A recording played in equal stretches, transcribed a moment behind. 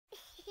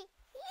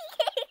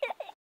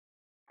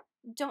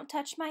Don't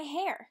Touch My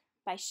Hair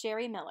by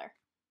Sharee Miller.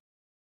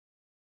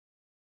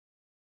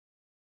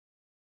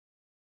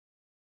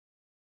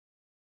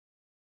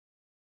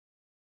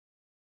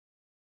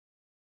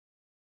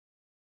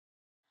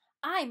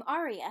 I'm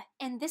Aria,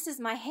 and this is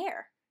my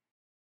hair.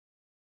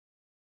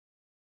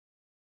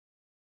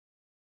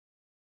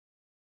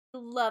 I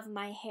love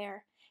my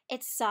hair.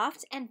 It's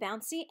soft and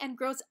bouncy and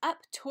grows up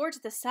towards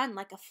the sun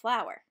like a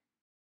flower.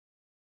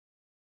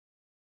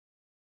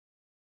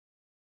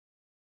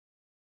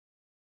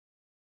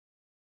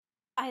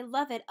 I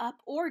love it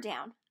up or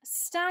down,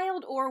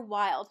 styled or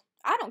wild.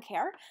 I don't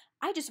care.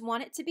 I just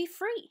want it to be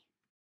free.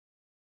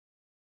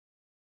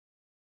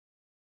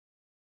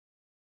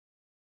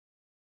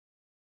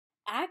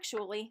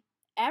 Actually,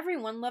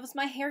 everyone loves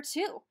my hair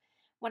too.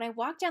 When I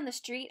walk down the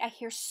street, I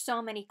hear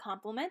so many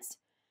compliments.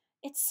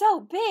 It's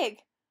so big!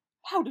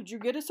 How did you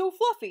get it so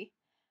fluffy?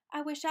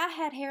 I wish I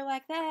had hair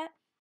like that.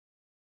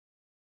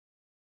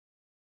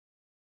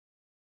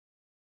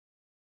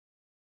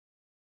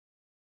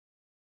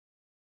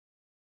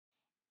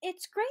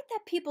 It's great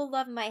that people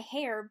love my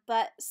hair,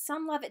 but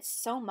some love it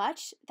so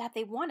much that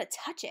they want to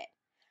touch it.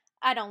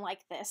 I don't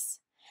like this.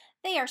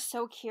 They are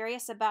so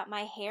curious about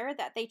my hair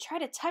that they try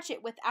to touch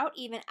it without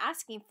even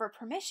asking for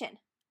permission.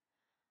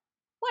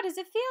 What does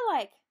it feel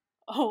like?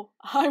 Oh,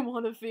 I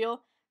want to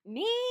feel.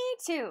 Me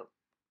too.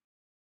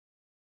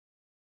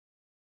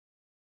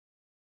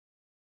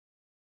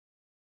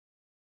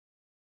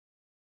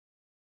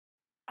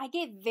 I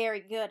get very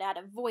good at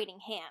avoiding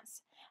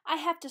hands. I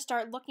have to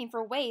start looking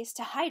for ways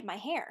to hide my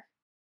hair.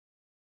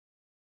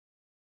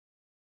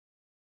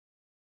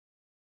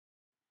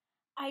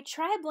 I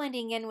try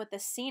blending in with the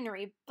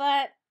scenery,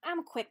 but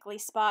I'm quickly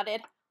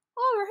spotted.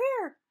 Over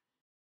here!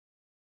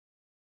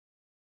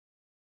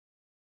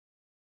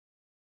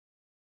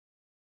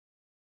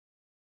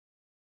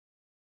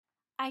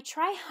 I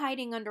try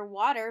hiding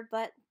underwater,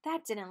 but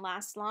that didn't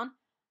last long.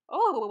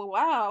 Oh,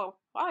 wow!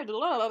 I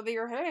love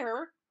your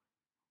hair.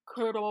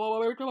 Can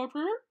I touch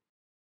it?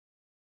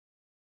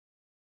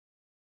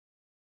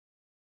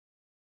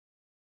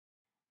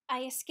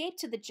 I escape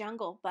to the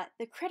jungle, but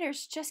the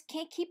critters just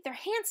can't keep their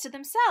hands to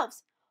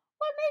themselves.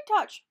 Let me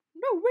touch.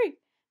 No, wait.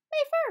 Me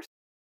first.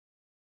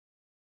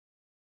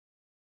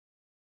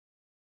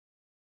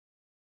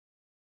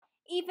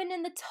 Even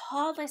in the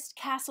tallest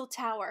castle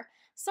tower,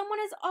 someone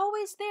is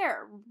always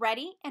there,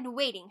 ready and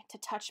waiting to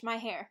touch my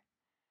hair.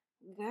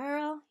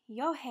 Girl,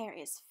 your hair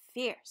is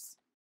fierce.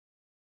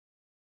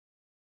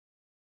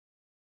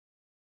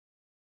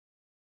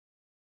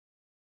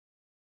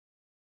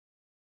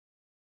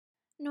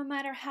 No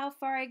matter how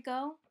far I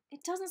go,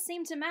 it doesn't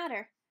seem to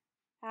matter.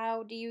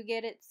 How do you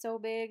get it so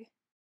big?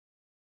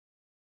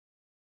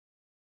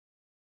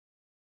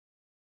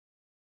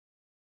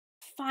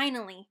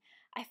 Finally,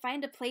 I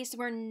find a place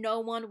where no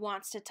one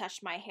wants to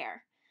touch my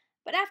hair.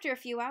 But after a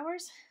few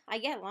hours, I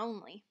get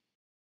lonely.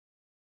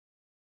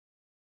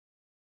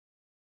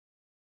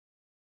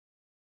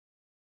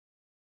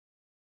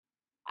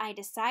 I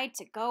decide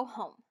to go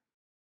home.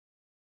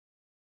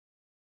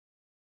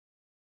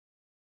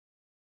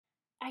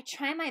 I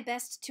try my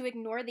best to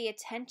ignore the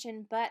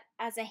attention, but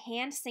as a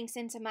hand sinks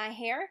into my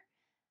hair,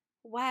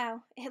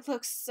 wow, it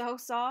looks so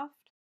soft.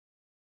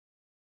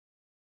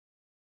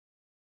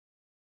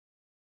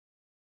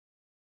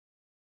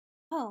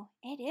 Oh,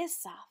 it is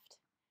soft.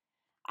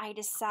 I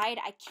decide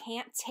I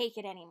can't take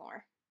it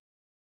anymore.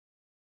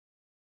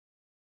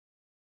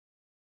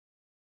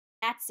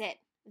 That's it.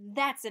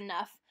 That's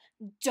enough.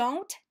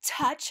 Don't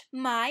touch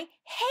my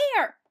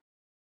hair!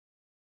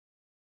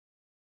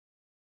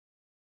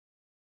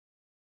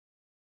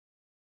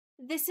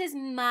 This is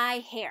my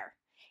hair.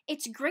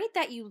 It's great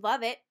that you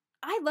love it.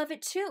 I love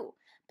it too.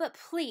 But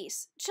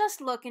please,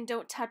 just look and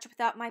don't touch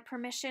without my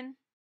permission.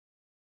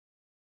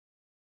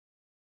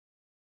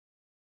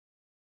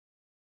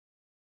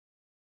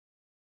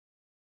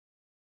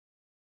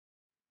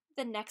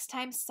 The next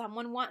time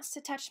someone wants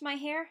to touch my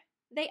hair,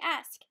 they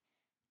ask,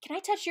 "Can I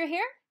touch your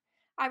hair?"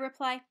 I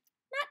reply,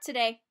 "Not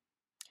today."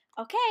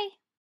 Okay.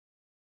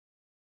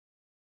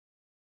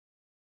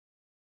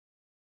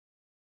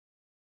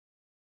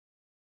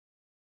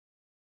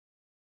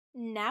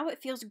 Now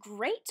it feels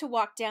great to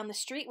walk down the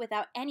street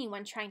without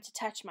anyone trying to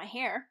touch my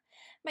hair.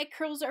 My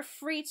curls are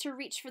free to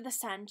reach for the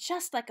sun,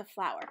 just like a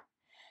flower.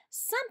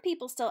 Some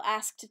people still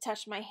ask to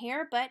touch my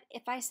hair, but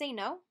if I say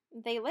no,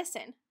 they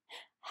listen.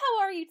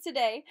 How are you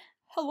today?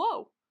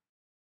 Hello.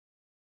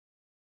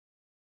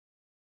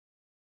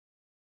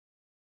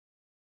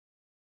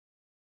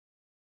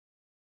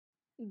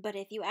 But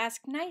if you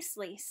ask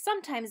nicely,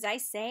 sometimes I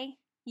say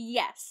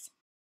yes.